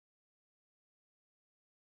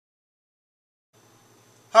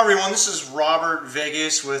Hi everyone, this is Robert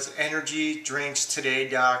Vegas with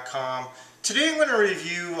EnergyDrinksToday.com. Today I'm going to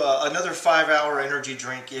review another 5-hour energy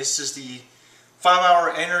drink. This is the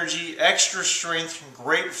 5-hour energy extra strength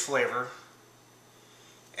grape flavor.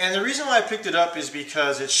 And the reason why I picked it up is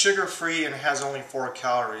because it's sugar free and has only 4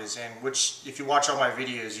 calories, and which, if you watch all my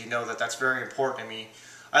videos, you know that that's very important to me.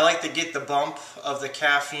 I like to get the bump of the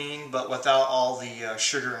caffeine but without all the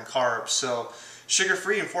sugar and carbs. So sugar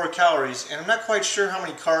free and 4 calories, and I'm not quite sure how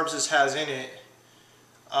many carbs this has in it,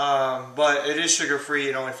 but it is sugar free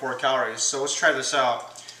and only 4 calories. So let's try this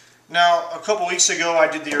out. Now, a couple weeks ago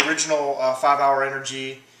I did the original 5-hour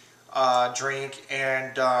energy drink,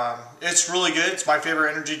 and it's really good. It's my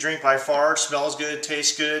favorite energy drink by far. It smells good,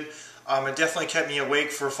 tastes good. It definitely kept me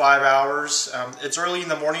awake for 5 hours. It's early in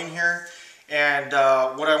the morning here, and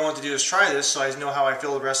what I want to do is try this so I know how I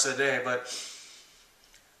feel the rest of the day. But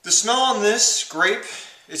the smell on this grape,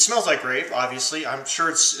 it smells like grape, obviously. I'm sure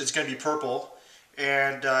it's going to be purple,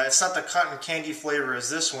 and it's not the cotton candy flavor as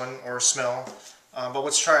this one, or smell, but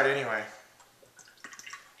let's try it anyway.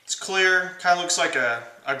 It's clear, kind of looks like a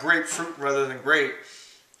grapefruit rather than grape.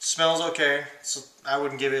 Smells okay. So I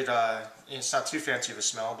wouldn't give it, it's not too fancy of a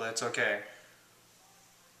smell, but it's okay.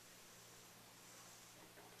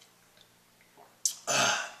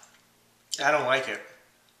 I don't like it.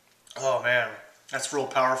 Oh man, that's real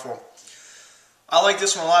powerful. I like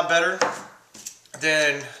this one a lot better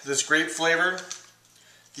than this grape flavor,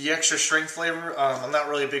 the extra strength flavor. I'm not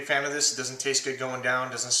really a big fan of this. It doesn't taste good going down,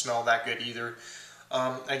 doesn't smell that good either.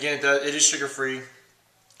 Again, it is sugar free.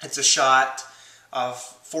 It's a shot of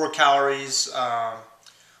 4 calories,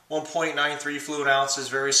 1.93 fluid ounces,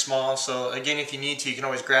 very small. So again, if you need to, you can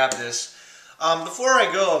always grab this. Before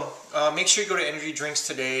I go, make sure you go to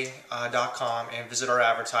EnergyDrinksToday.com and visit our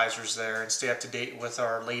advertisers there and stay up to date with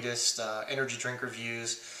our latest energy drink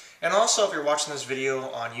reviews. And also, if you're watching this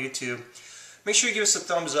video on YouTube, make sure you give us a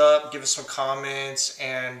thumbs up, give us some comments,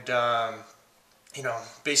 and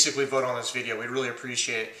basically vote on this video. We'd really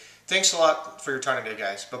appreciate it. Thanks a lot for your time today,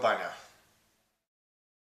 guys. Bye-bye now.